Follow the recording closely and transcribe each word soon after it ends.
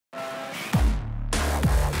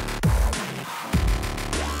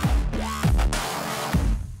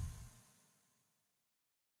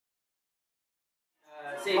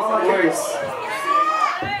say some words.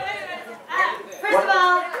 First of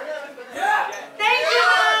all, thank you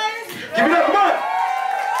guys. Give it up, come on.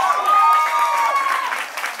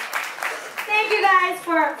 Thank you guys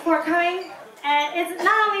for coming. And it's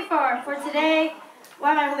not only for today.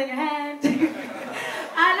 Why am I holding your hand?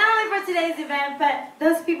 Not only for today's event, but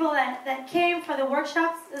those people that came for the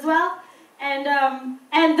workshops as well.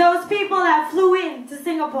 And those people that flew in to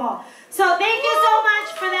Singapore. So thank you so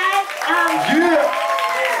much for that.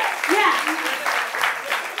 Yeah.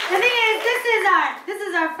 The thing is, this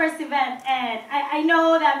is our first event, and I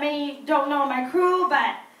know that many don't know my crew,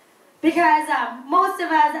 but because most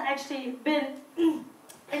of us actually been in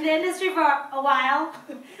the industry for a while.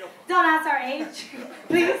 Don't ask our age,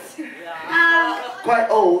 please. Quite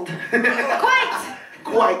old.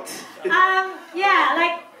 Quite. Yeah,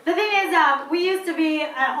 like the thing is, we used to be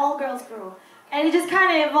an all-girls crew, and it just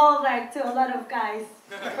kind of evolved like to a lot of guys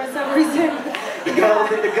for some reason. The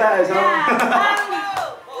girls and the guys, huh? Yeah.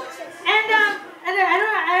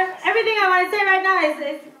 Everything I want to say right now is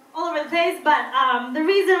all over the place. But the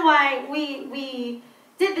reason why we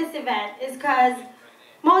did this event is because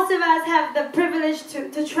most of us have the privilege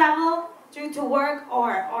to travel due to work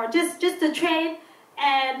or just to train.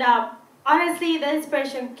 And honestly, the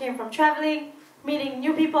inspiration came from traveling, meeting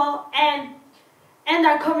new people, and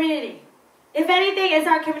our community. If anything, it's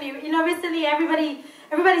our community. You know, recently everybody's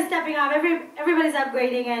stepping up, everybody's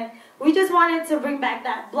upgrading, and we just wanted to bring back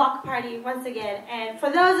that block party once again. And for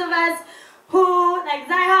those of us who, like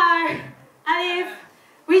Zaihar, Alif,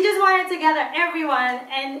 we just wanted to gather everyone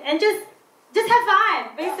and just have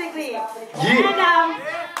fun, basically. Yeah.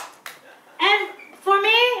 And for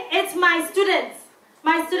me, it's my students.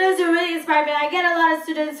 My students who really inspire me. I get a lot of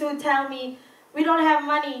students who tell me, we don't have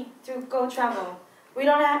money to go travel.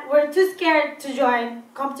 We're too scared to join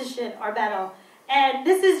competition or battle. And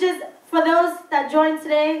this is just for those that joined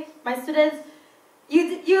today, my students.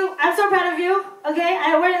 I'm so proud of you. Okay,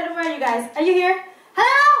 where are you guys? Are you here?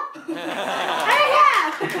 Hello?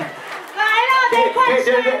 Yeah. But I know they're quite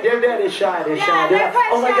shy. They're shy. They're shy. They're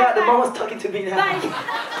quite oh my shy, God, the mama's talking to me now.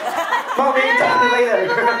 Mom, we ain't talking later.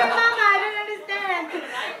 Mama, I don't understand.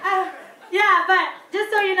 Yeah, but just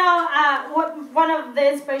so you know, one of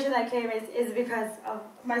the inspiration that came is because of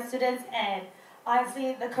my students and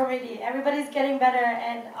honestly the community. Everybody's getting better,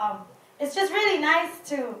 and it's just really nice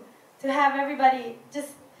to have everybody just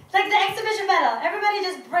like the exhibition battle. Everybody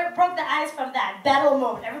just broke the ice from that battle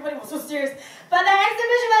mode. Everybody was so serious, but the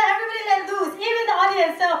exhibition battle, everybody let loose, even the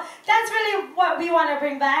audience. So that's really what we want to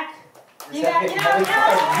bring back. You know. Yeah,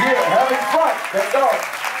 having fun. That's all.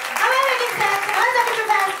 I'm having fun. I'm having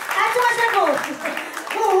fun. That's too much trouble.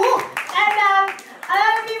 And a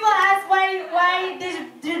lot of people ask why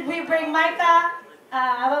did we bring Micah,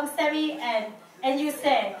 Abang Semi, and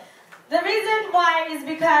Yusei. The reason why is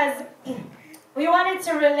because we wanted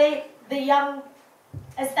to relate the young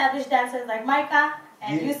established dancers like Micah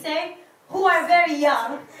and Yusei, who are very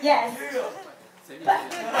young, yes.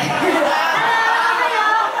 But,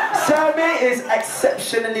 Sammy is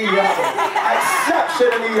exceptionally young.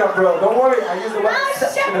 Exceptionally young, bro. Don't worry, I use the word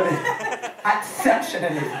exceptionally.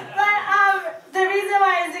 Exceptionally. But the reason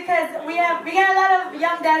why is because we get a lot of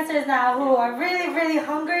young dancers now who are really, really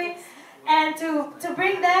hungry, and to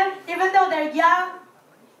bring them, even though they're young,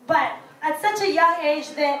 but at such a young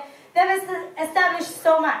age, they've established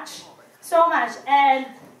so much, and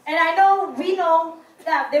we know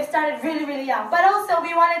that they've started really, really young. But also,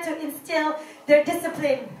 we wanted to instill their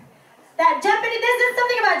discipline. That there's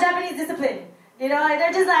something about Japanese discipline. You know, like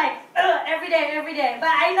they're just like every day. But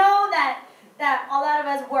I know that a lot of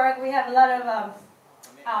us work. We have a lot of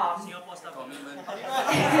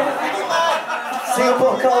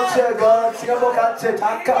Singapore culture, God. Singapore culture,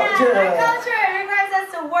 Thai culture. Yeah, our culture requires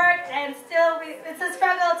us to work, and still it's a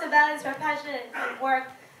struggle to balance our passion and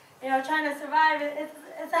work. You know, trying to survive.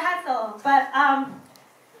 It's a hassle. But I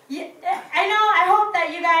hope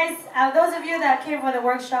that you guys, those of you that came for the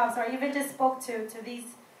workshops or even just spoke to these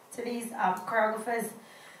choreographers,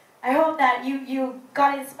 I hope that you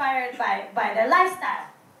got inspired by their lifestyle.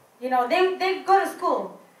 You know, they go to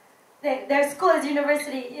school. Their school is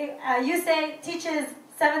university. Yusei teaches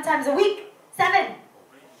 7 times a week, 7,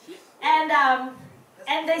 and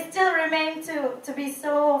they still remain to be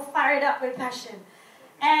so fired up with passion.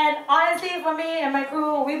 And honestly, for me and my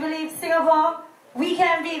crew, we believe Singapore, we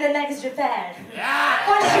can be the next Japan. Yeah.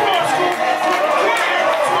 For sure.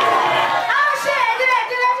 Yeah. Oh shit!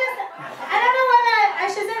 I don't know whether I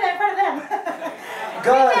should say that in front of them.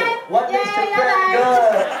 Good. What makes Japan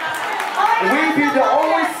good? We be the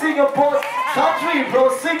only Singapore country,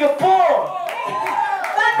 bro. Singapore.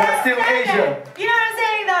 But still Asia. You know what I'm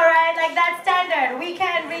saying, though, right? like that standard. We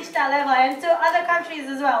can reach that level, and to other countries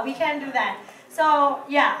as well. We can do that. So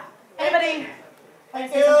yeah, anybody?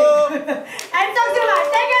 Thank you. And talk too much.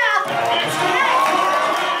 Thank you.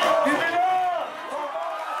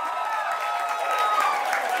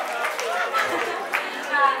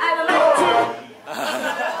 I would like to.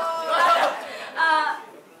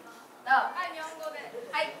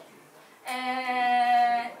 はい。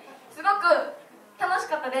すごく楽し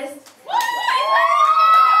かったです。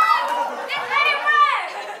It's very fun.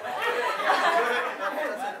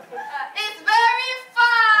 It's very fun.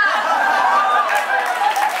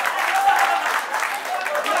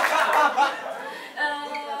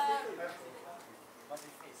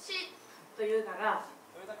 しというなら。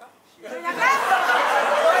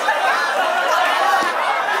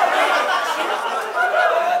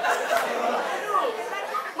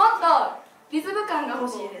もっとリズム感が欲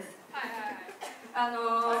しいです。パフ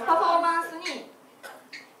ォーマンスに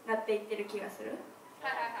なっていってる気がする。ム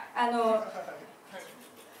ー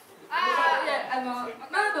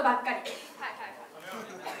ブばっかり。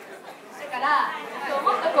だから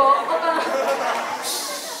もっとこう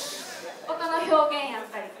音の表現やっ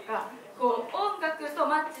たりとか、こう音楽と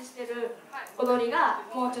マッチしてる踊りが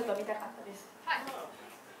もうちょっと見たかったです。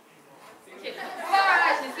Okay.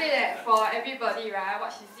 Well, she said that for everybody, right, what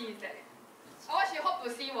she sees that, what she hoped to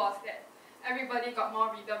see was that everybody got more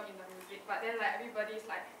rhythm in the music, but then like everybody's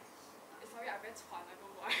like, sorry, I'm very 喘, I don't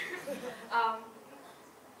know why.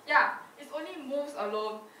 Yeah, it's only moves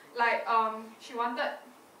alone. Like she wanted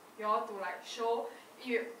you all to like show,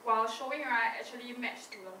 while showing, right, actually match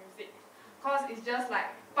to the music, cause it's just like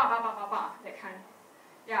ba ba ba ba ba that kind.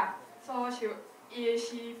 Yeah, so she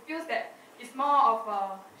feels that it's more of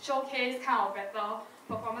a showcase kind of better,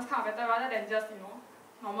 performance kind of better, rather than just, you know,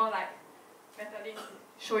 normal like battling,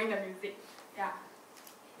 showing the music. Yeah.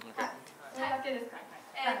 それだけですか。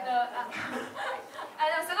でも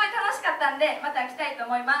すごい楽しかったんで、また来たいと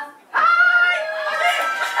思います。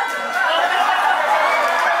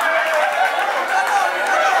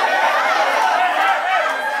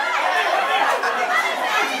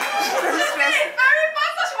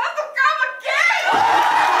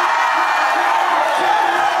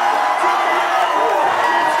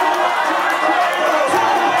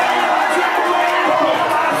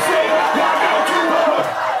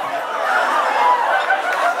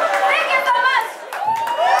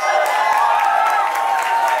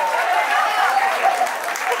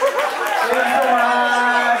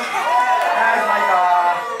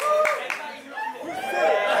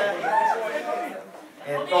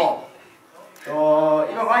は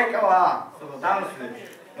今マイカはそのダンス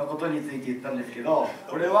のことについて言ったんですけど、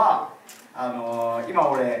俺は今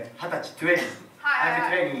俺20歳、20 I'm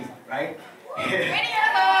 20, right? なんで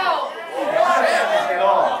すけど、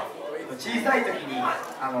小さい時に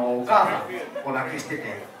お母さんを亡くしてて、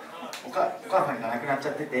お母さんが亡くなっち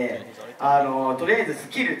ゃってて、とりあえずス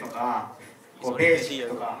キルとかこうベーシック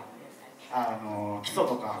とか基礎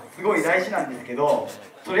とかすごい大事なんですけど、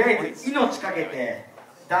とりあえず命かけて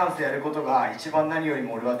ダンスやることが一番何より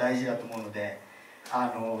も俺は大事だと思うので、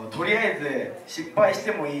とりあえず失敗し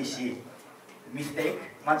てもいいし、ミステイク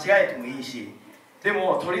間違えてもいいし、で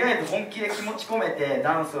もとりあえず本気で気持ち込めて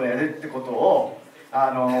ダンスをやるってことを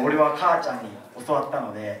俺は母ちゃんに教わった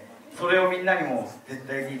ので、それをみんなにも絶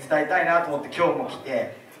対に伝えたいなと思って今日も来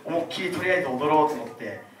て、思いっきりとりあえず踊ろうと思っ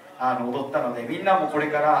て踊ったので、みんなもこれ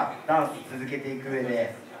からダンス続けていく上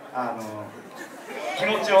で気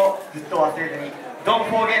持ちをずっと忘れずに Don't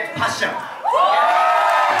forget passion!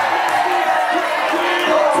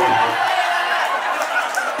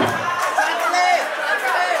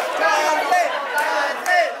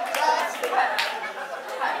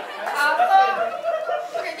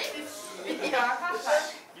 Okay, this is really hard, cause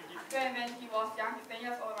like when he was young, he's 10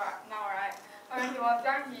 years old right now, right? When he was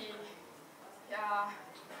young,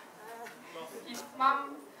 his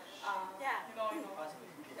mom, you know,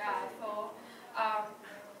 yeah. So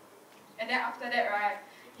and then after that, right,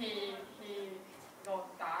 he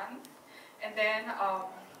dance, and then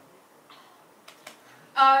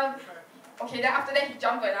okay, then after that he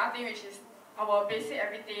jumped to another thing, which is our basic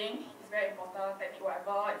everything. It's very important, technique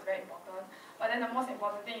whatever, it's very important. But then the most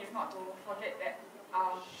important thing is not to forget that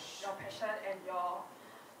your passion and your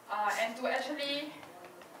and to actually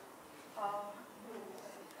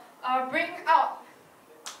bring out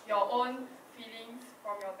your own feelings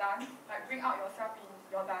from your dance, like bring out yourself in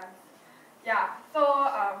your dance. Yeah, so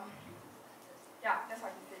yeah, that's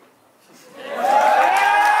what he said.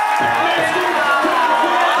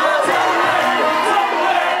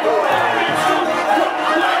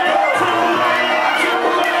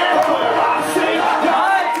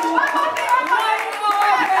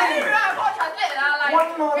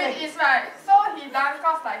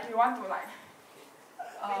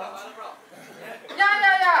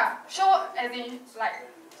 Yeah. Show as in like.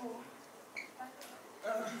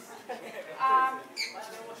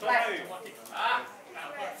 Like,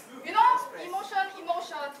 you know, emotion, the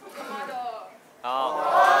mother. Oh,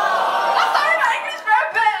 sorry, my English very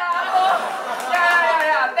bad.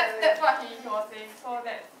 Yeah. That's what he was saying. So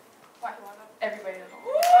that's what he wanted everybody to know.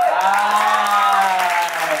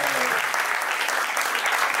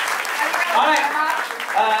 Alright.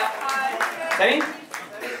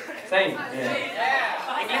 Same. Yeah.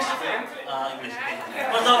 English. English.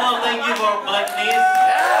 First of all, thank you for Blackness,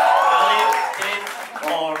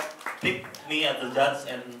 for pick me as the judge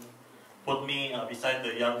and put me beside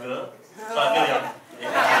the young girl. So I feel young.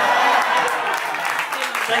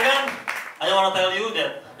 Second, I want to tell you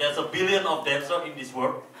that there's a billion of dancers in this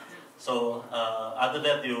world. So after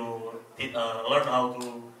that, you learn how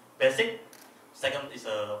to basic. Second is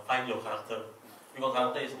find your character. Because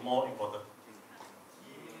character is more important.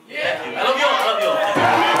 Thank you. I love you.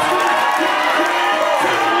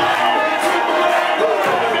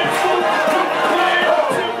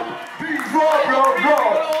 Bro.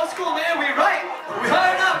 Old school, man. We right.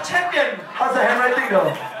 Turn up, champion. How's the handwriting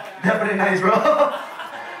though? Definitely nice, bro.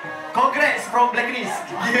 Congrats from Blackness.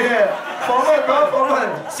 Yeah. Forward, bro.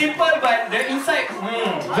 Forward. Simple, but the inside.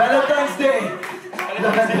 Valentine's Day.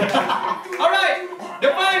 Alright. The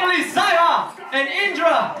finalists, Zaira and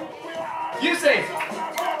Indra. You say.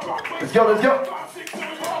 Let's go.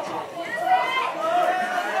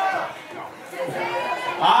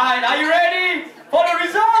 Alright, are you ready for the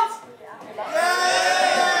results?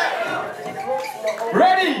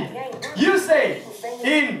 Ready? You say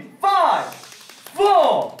in 5,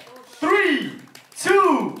 4, 3,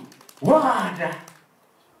 2, 1.